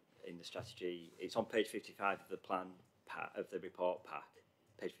today in the strategy. It's on page 55 of the plan of the report pack,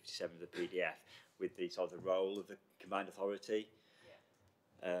 page 57 of the PDF, with the sort of the role of the combined authority.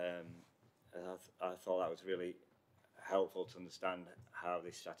 Yeah. I thought that was really helpful to understand how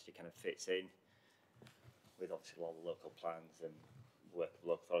this strategy kind of fits in with obviously all the local plans and work with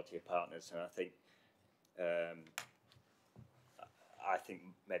local authority partners. And I think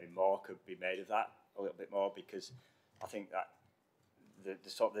maybe more could be made of that a little bit more, because I think that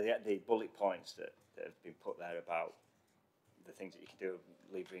the bullet points that have been put there about the things that you can do,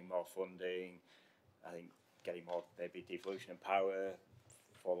 levering more funding, I think getting more maybe devolution of power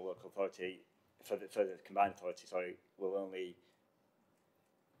for the local authority, for the combined authority, sorry, will only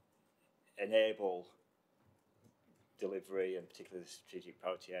enable delivery, and particularly the strategic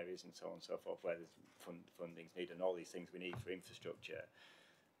priority areas and so on and so forth, where there's funding's needed and all these things we need for infrastructure.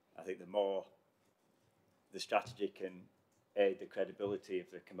 I think the more the strategy can aid the credibility of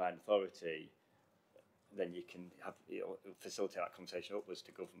the combined authority, then you can have facilitate that conversation upwards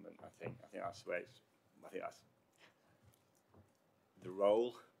to government. I think that's where that's the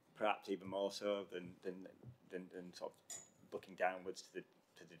role, perhaps even more so than sort of looking downwards to the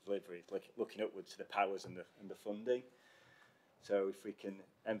delivery, looking upwards to the powers and the funding. So if we can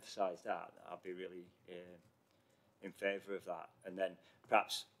emphasise that, I'd be really in favour of that. And then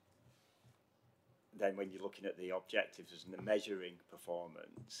perhaps when you're looking at the objectives and the measuring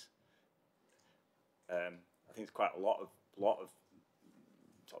performance, I think there's quite a lot of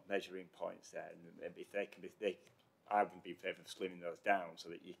sort of measuring points there, and if they can be, I would be in favour of slimming those down so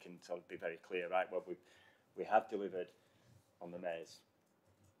that you can sort of be very clear, right? Well, we have delivered on the mayor's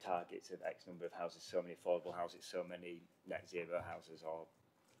targets of X number of houses, so many affordable houses, so many net zero houses, or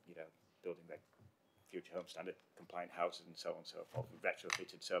building the future home standard compliant houses and so on and so forth. We've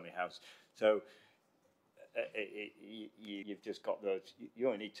retrofitted so many houses. So you've just got those. You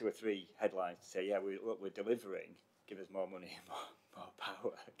only need 2 or 3 headlines to say, yeah, we're delivering. Give us more money, more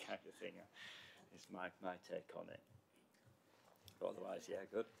power, kind of thing. Is my take on it. But otherwise, yeah,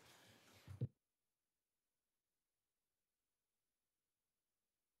 good.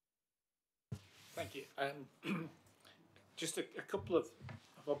 Thank you. Just a couple of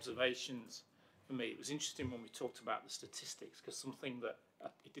observations for me. It was interesting when we talked about the statistics, because something that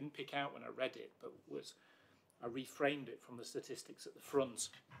it didn't pick out when I read it, but was I reframed it from the statistics at the front.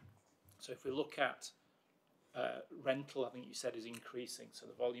 So if we look at rental, I think you said, is increasing, so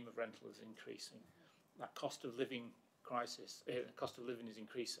the volume of rental is increasing. That cost of living crisis, cost of living is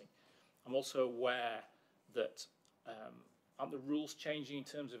increasing. I'm also aware that aren't the rules changing in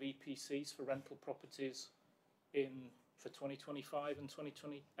terms of EPCs for rental properties for 2025 and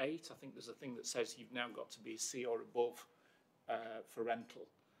 2028? I think there's a thing that says you've now got to be a C or above for rental.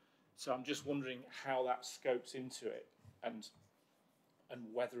 So I'm just wondering how that scopes into it, and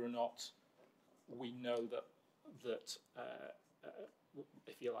whether or not we know that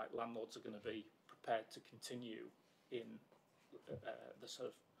if you like, landlords are going to be prepared to continue in the sort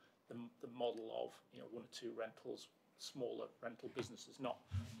of the model of 1 or 2 rentals, smaller rental businesses, not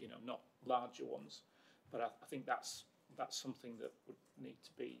larger ones. But I think that's something that would need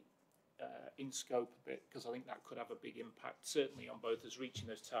to be in scope a bit, because I think that could have a big impact, certainly on both us reaching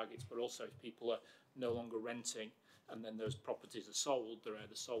those targets, but also if people are no longer renting and then those properties are sold, they're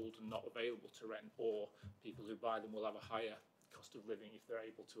either sold and not available to rent, or people who buy them will have a higher cost of living if they're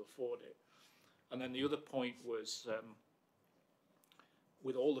able to afford it. And then the other point was,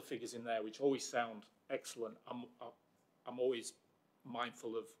 with all the figures in there, which always sound excellent, I'm always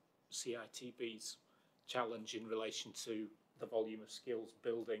mindful of CITB's challenge in relation to the volume of skills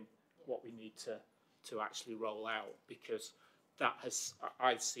building, what we need to actually roll out, because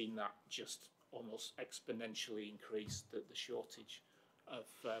I've seen that just almost exponentially increase the shortage of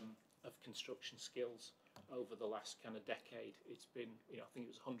construction skills over the last kind of decade. It's been, I think it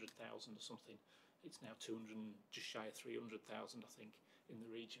was 100,000 or something. It's now 200, just shy of 300,000, I think, in the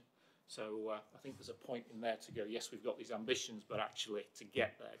region. So I think there's a point in there to go, yes, we've got these ambitions, but actually to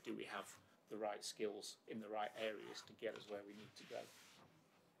get there, do we have the right skills in the right areas to get us where we need to go?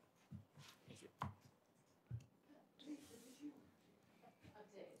 Thank you.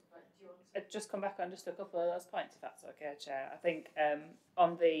 Just come back on just a couple of those points, if that's okay, Chair. I think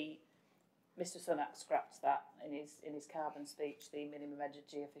on the Mr. Sunak scrapped that in his carbon speech, the minimum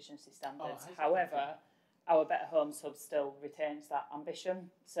energy efficiency standards. However, our Better Homes Hub still retains that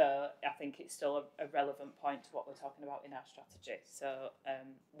ambition, so I think it's still a relevant point to what we're talking about in our strategy. So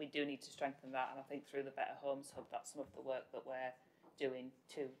we do need to strengthen that, and I think through the Better Homes Hub, that's some of the work that we're doing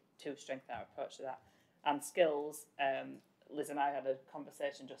to strengthen our approach to that. And skills, Liz and I had a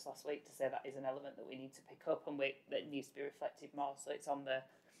conversation just last week to say that is an element that we need to pick up and that needs to be reflected more. So it's on the,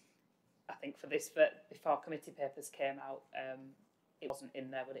 I think before committee papers came out, it wasn't in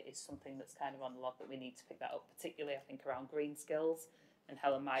there, but it is something that's kind of on the log that we need to pick that up, particularly I think around green skills. And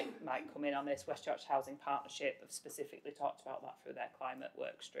Helen might come in on this. West Yorkshire Housing Partnership have specifically talked about that through their climate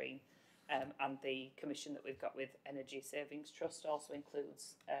work stream. And the commission that we've got with Energy Savings Trust also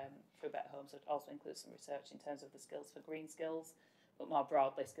includes, through Better Homes, it also includes some research in terms of the skills for green skills, but more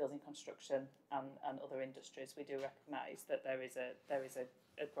broadly skills in construction and other industries. We do recognise that there is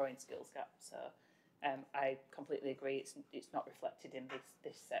a growing skills gap. So I completely agree. It's not reflected in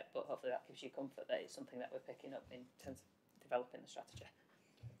this set, but hopefully that gives you comfort that it's something that we're picking up in terms of developing the strategy.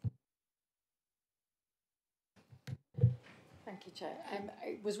 Thank you, Chair.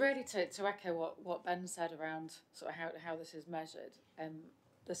 It was really to echo what Ben said around sort of how this is measured.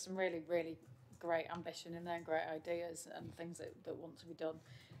 There's some really, really great ambition in there and great ideas and things that want to be done.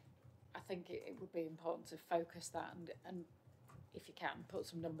 I think it would be important to focus that and if you can, put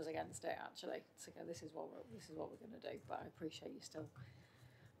some numbers against it actually to go, this is what we're going to do. But I appreciate you're still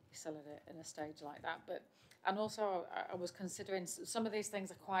in a stage like that. And also I was considering some of these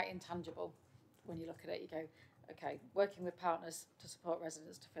things are quite intangible. When you look at it, you go, okay, working with partners to support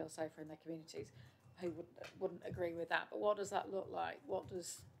residents to feel safer in their communities. Who wouldn't agree with that? But what does that look like? What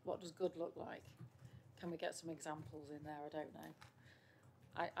does good look like? Can we get some examples in there? I don't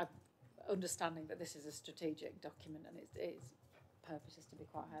know. I'm understanding that this is a strategic document and its purpose is to be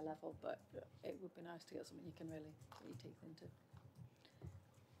quite high level, but it would be nice to get something you can really put your teeth into.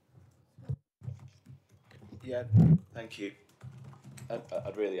 Yeah, thank you.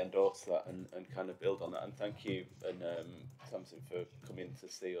 I'd really endorse that and kind of build on that. And thank you, and Tamsin, for coming to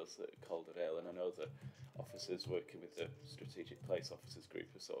see us at Calderdale. And I know that officers working with the Strategic Place Officers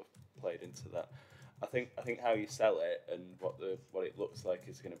Group have sort of played into that. I think how you sell it and what it looks like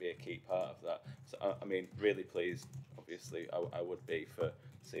is going to be a key part of that. So I mean, really pleased. Obviously, I would be for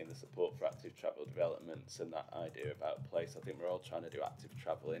seeing the support for active travel developments and that idea about place. I think we're all trying to do active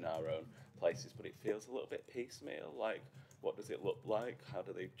travel in our own places, but it feels a little bit piecemeal. Like, what does it look like? How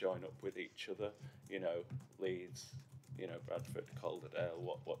do they join up with each other? You know, Leeds, you know, Bradford, Calderdale,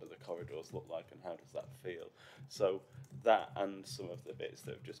 what do the corridors look like and how does that feel? So that and some of the bits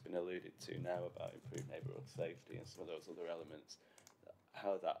that have just been alluded to now about improved neighbourhood safety and some of those other elements,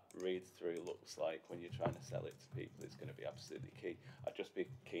 how that read through looks like when you're trying to sell it to people is going to be absolutely key. I'd just be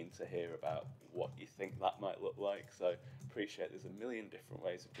keen to hear about what you think that might look like. So appreciate there's a million different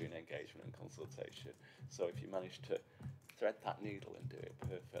ways of doing engagement and consultation. So if you manage to thread that needle and do it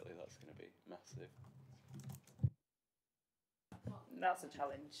perfectly, that's going to be massive. That's a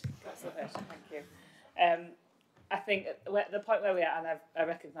challenge. That's the question. Thank you. I think the point where we are, and I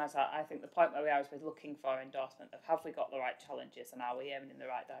recognise that, I think the point where we are is we're looking for endorsement of have we got the right challenges and are we aiming in the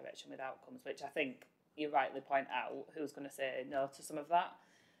right direction with outcomes, which I think you rightly point out, who's going to say no to some of that.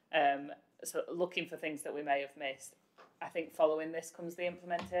 So looking for things that we may have missed. I think following this comes the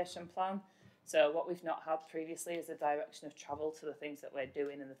implementation plan. So what we've not had previously is a direction of travel to the things that we're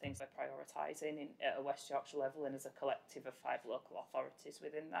doing and the things we're prioritising at a West Yorkshire level and as a collective of 5 local authorities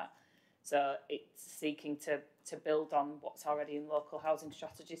within that. So it's seeking to build on what's already in local housing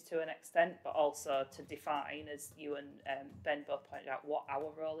strategies to an extent, but also to define, as you and Ben both pointed out, what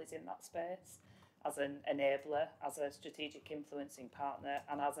our role is in that space as an enabler, as a strategic influencing partner,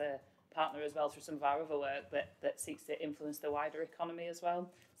 and as a partner as well through some of our other work that seeks to influence the wider economy as well.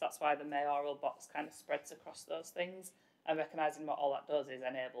 So that's why the mayoral box kind of spreads across those things, and recognising what all that does is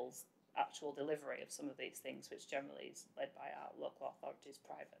enables actual delivery of some of these things, which generally is led by our local authorities,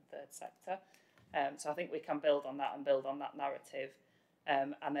 private and third sector. So I think we can build on that and build on that narrative.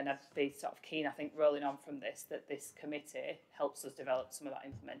 And then I'd be sort of keen, I think, rolling on from this, that this committee helps us develop some of that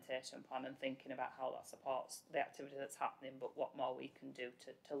implementation plan and thinking about how that supports the activity that's happening, but what more we can do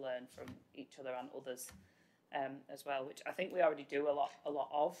to learn from each other and others as well, which I think we already do a lot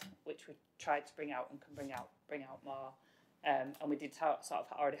of, which we tried to bring out and can bring out more. And we did sort of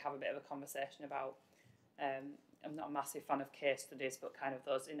already have a bit of a conversation about, I'm not a massive fan of case studies, but kind of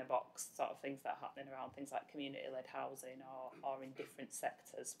those in a box sort of things that are happening around things like community-led housing or in different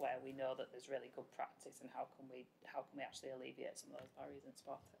sectors where we know that there's really good practice, and how can we actually alleviate some of those barriers and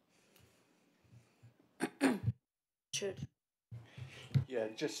support it. Should. Yeah,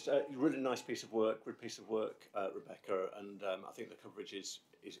 just a really nice piece of work, good piece of work, Rebecca, and I think the coverage is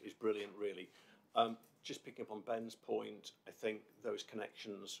brilliant, really. Just picking up on Ben's point, I think those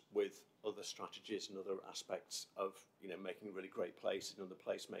connections with other strategies and other aspects of, you know, making a really great place and the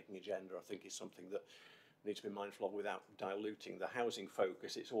place-making agenda, I think is something that we need to be mindful of without diluting the housing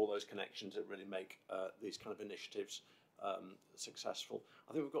focus. It's all those connections that really make these kind of initiatives successful.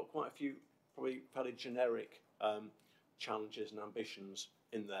 I think we've got quite a few probably fairly generic challenges and ambitions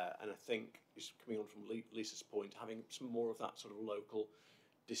in there, and I think, just coming on from Lisa's point, having some more of that sort of local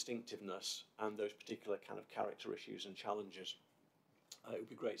distinctiveness and those particular kind of character issues and challenges. It would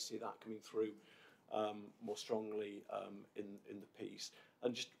be great to see that coming through more strongly in the piece.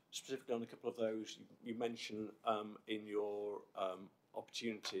 And just specifically on a couple of those, you mentioned in your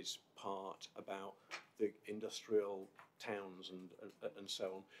opportunities part about the industrial towns and so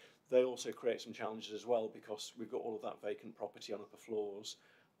on. They also create some challenges as well, because we've got all of that vacant property on upper floors.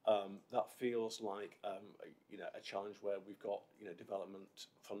 That feels like you know, a challenge where we've got, you know, development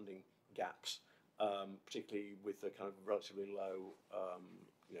funding gaps, particularly with the kind of relatively low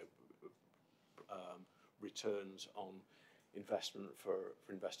you know, returns on investment for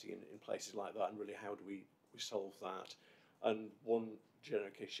investing in places like that, and really how do we solve that. And one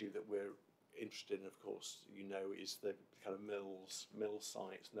generic issue that we're interested in, of course, you know, is the kind of mill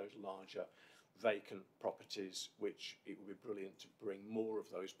sites and those larger vacant properties, which it would be brilliant to bring more of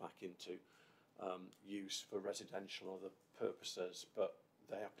those back into use for residential or other purposes, but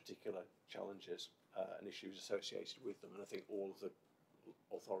they have particular challenges and issues associated with them, and I think all of the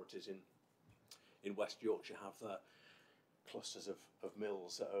authorities in West Yorkshire have their clusters of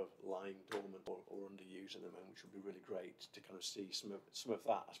mills that are lying dormant or underused at the moment, which would be really great to kind of see some of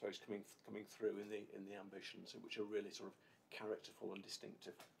that, I suppose, coming through in the ambitions, which are really sort of characterful and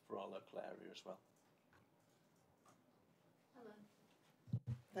distinctive for our local area as well.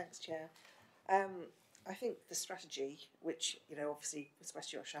 Thanks, Chair. I think the strategy, which, you know, obviously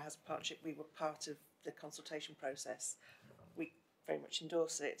West Yorkshire has a partnership, we were part of the consultation process, we very much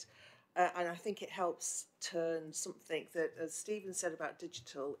endorse it. And I think it helps turn something that, as Stephen said about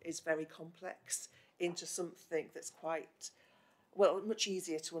digital, is very complex into something that's quite, well, much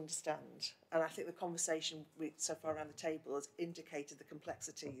easier to understand. And I think the conversation so far around the table has indicated the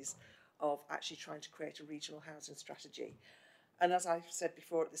complexities of actually trying to create a regional housing strategy. And as I've said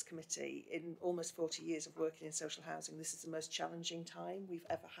before at this committee, in almost 40 years of working in social housing, this is the most challenging time we've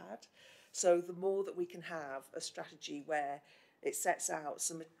ever had. So the more that we can have a strategy where it sets out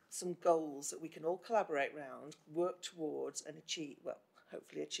some goals that we can all collaborate around, work towards and achieve, well,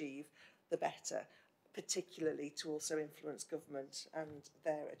 hopefully achieve, the better, particularly to also influence government and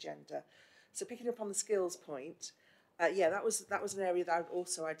their agenda. So picking up on the skills point, yeah, that was an area that I'd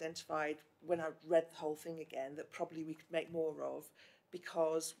also identified when I read the whole thing again, that probably we could make more of,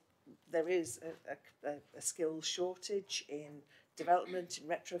 because there is a skills shortage in development, in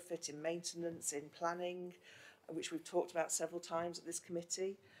retrofit, in maintenance, in planning, which we've talked about several times at this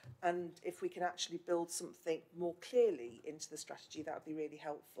committee. And if we can actually build something more clearly into the strategy, that would be really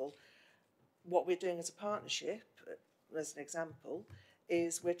helpful. What we're doing as a partnership, as an example,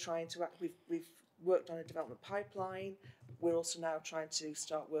 is we're trying to, we've worked on a development pipeline. We're also now trying to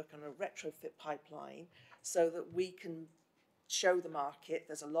start work on a retrofit pipeline so that we can show the market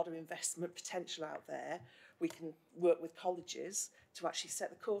there's a lot of investment potential out there. We can work with colleges to actually set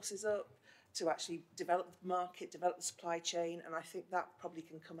the courses up, to actually develop the market, develop the supply chain, and I think that probably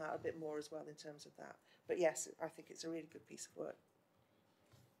can come out a bit more as well in terms of that. But yes, I think it's a really good piece of work.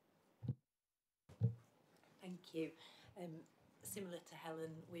 Thank you. Similar to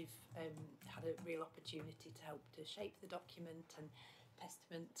Helen, we've had a real opportunity to help to shape the document, and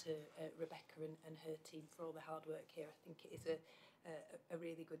testament to Rebecca and her team for all the hard work here. I think it is a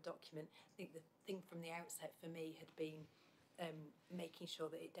really good document. I think the thing from the outset for me had been making sure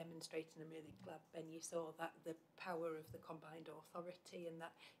that it demonstrated, and I'm really glad, Ben, you saw that, the power of the combined authority, and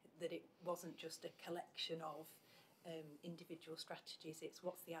that it wasn't just a collection of individual strategies, it's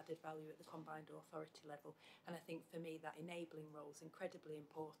what's the added value at the combined authority level. And I think for me that enabling role is incredibly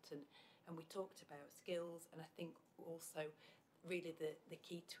important, and we talked about skills, and I think also really the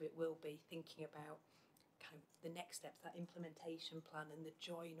key to it will be thinking about kind of the next steps, that implementation plan and the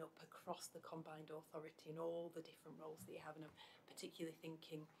join up across the combined authority and all the different roles that you have. And I'm particularly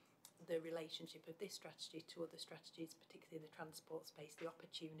thinking the relationship of this strategy to other strategies, particularly in the transport space, the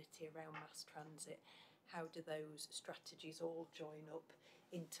opportunity around mass transit. How do those strategies all join up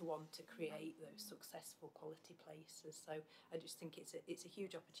into one to create those successful quality places? So I just think it's a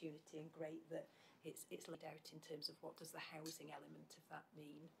huge opportunity, and great that it's laid out in terms of what does the housing element of that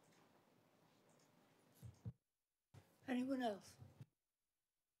mean. Anyone else?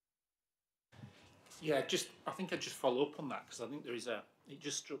 Yeah, I think I'd just follow up on that, because I think there is it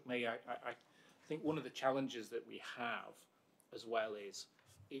just struck me, I think one of the challenges that we have as well is,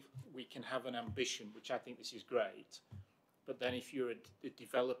 if we can have an ambition, which I think this is great, but then if you're a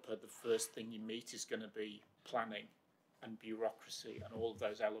developer, the first thing you meet is going to be planning and bureaucracy and all of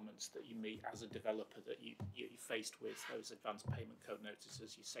those elements that you meet as a developer, that you're faced with, those advanced payment code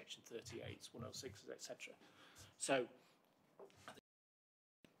notices, your section 38s, 106s, etc. So I think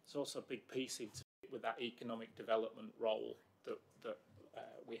it's also a big piece into with that economic development role that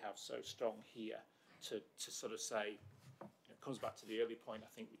we have so strong here, to sort of say, it comes back to the early point, I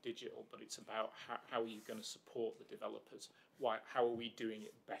think, with digital, but it's about how are you going to support the developers? How are we doing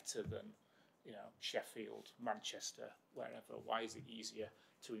it better than, you know, Sheffield, Manchester, wherever? Why is it easier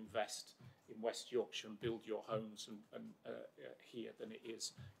to invest in West Yorkshire and build your homes and here than it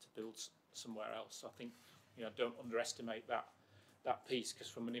is to build somewhere else? So I think, you know, don't underestimate that piece, because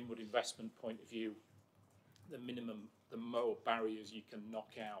from an inward investment point of view, the more barriers you can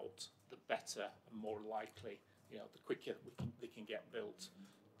knock out, the better and more likely. You know, the quicker they can get built,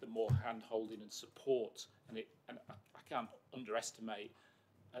 the more hand-holding and support, and I can't underemphasize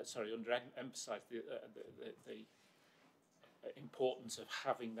the importance of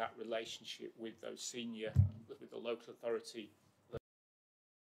having that relationship with those senior, with the local authority,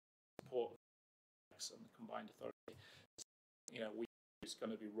 support and the combined authority. You know, it's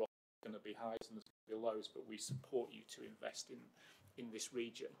going to be wrong, it's going to be highs and there's going to be lows, but we support you to invest in this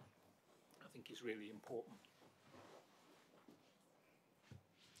region. I think is really important.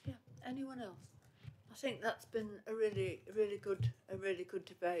 Anyone else? I think that's been a really good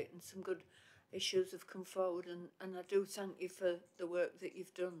debate, and some good issues have come forward, and I do thank you for the work that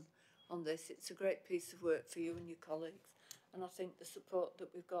you've done on this. It's a great piece of work for you and your colleagues, and I think the support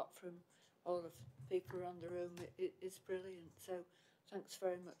that we've got from all of the people around the room is brilliant. So thanks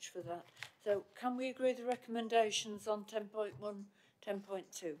very much for that. So can we agree the recommendations on 10.1,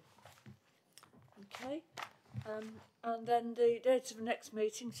 10.2? Okay. And then the date of the next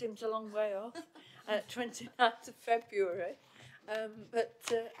meeting seems a long way off, 29th of February, but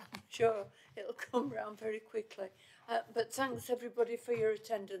I'm sure it'll come round very quickly. But thanks everybody for your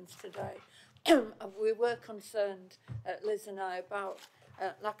attendance today. We were concerned, Liz and I, about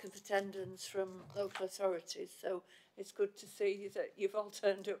lack of attendance from local authorities, so it's good to see that you've all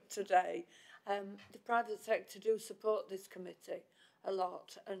turned up today. The private sector do support this committee a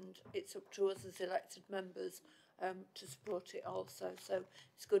lot, and it's up to us as elected members to support it also, so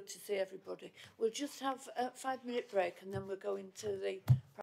it's good to see everybody. We'll just have a 5-minute break and then we'll go into the